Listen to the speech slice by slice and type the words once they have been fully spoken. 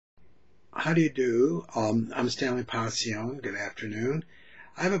How do you do? I'm Stanley Pacion. Good afternoon.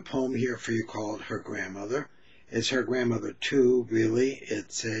 I have a poem here for you called Her Grandmother. It's Her Grandmother 2, really.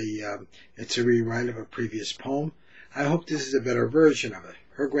 It's a rewrite of a previous poem. I hope this is a better version of it.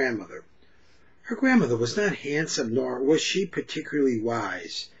 Her Grandmother. Her grandmother was not handsome, nor was she particularly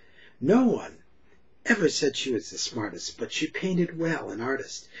wise. No one ever said she was the smartest, but she painted well, an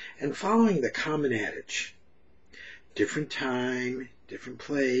artist, and following the common adage. Different time, different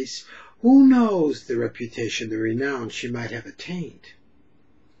place, who knows the reputation, the renown she might have attained?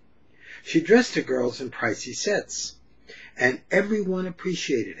 She dressed her girls in pricey sets, and everyone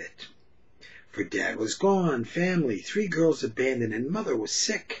appreciated it. For Dad was gone, family, 3 girls abandoned, and Mother was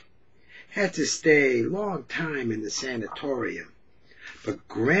sick. Had to stay long time in the sanatorium. But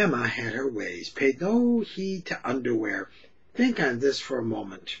Grandma had her ways, paid no heed to underwear. Think on this for a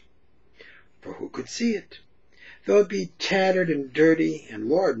moment, for who could see it? Though it be tattered and dirty, and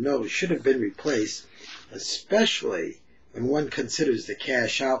Lord knows should have been replaced, especially when one considers the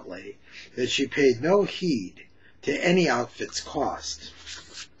cash outlay, that she paid no heed to any outfit's cost.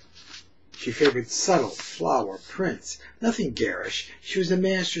 She favored subtle, flower, prints, nothing garish. She was a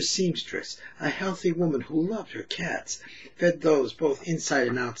master seamstress, a healthy woman who loved her cats, fed those both inside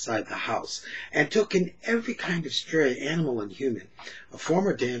and outside the house, and took in every kind of stray, animal and human. A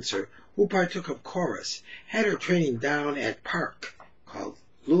former dancer who partook of chorus, had her training down at Park, called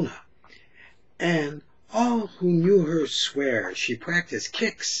Luna, and all who knew her swear she practiced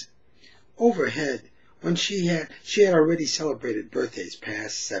kicks overhead when she had already celebrated birthdays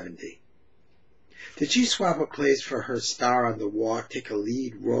past 70. Did she swap a place for her star on the walk, take a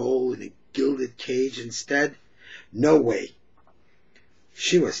lead role in a gilded cage instead? No way.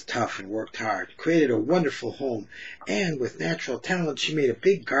 She was tough and worked hard, created a wonderful home, and with natural talent she made a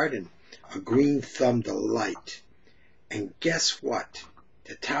big garden, a green thumb delight. And guess what?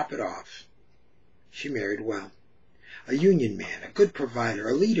 To top it off, she married well. A union man, a good provider,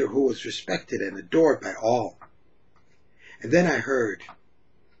 a leader who was respected and adored by all. And then I heard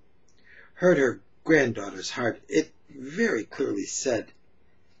her granddaughter's heart. It very clearly said,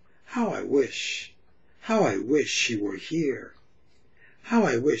 how I wish she were here. How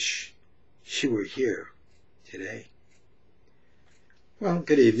I wish she were here today. Well,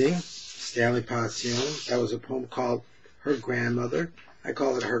 good evening. Stanley Pacion. That was a poem called Her Grandmother. I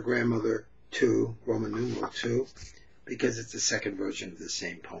call it Her Grandmother 2, Roman numeral 2, because it's the second version of the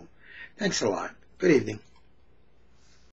same poem. Thanks a lot. Good evening.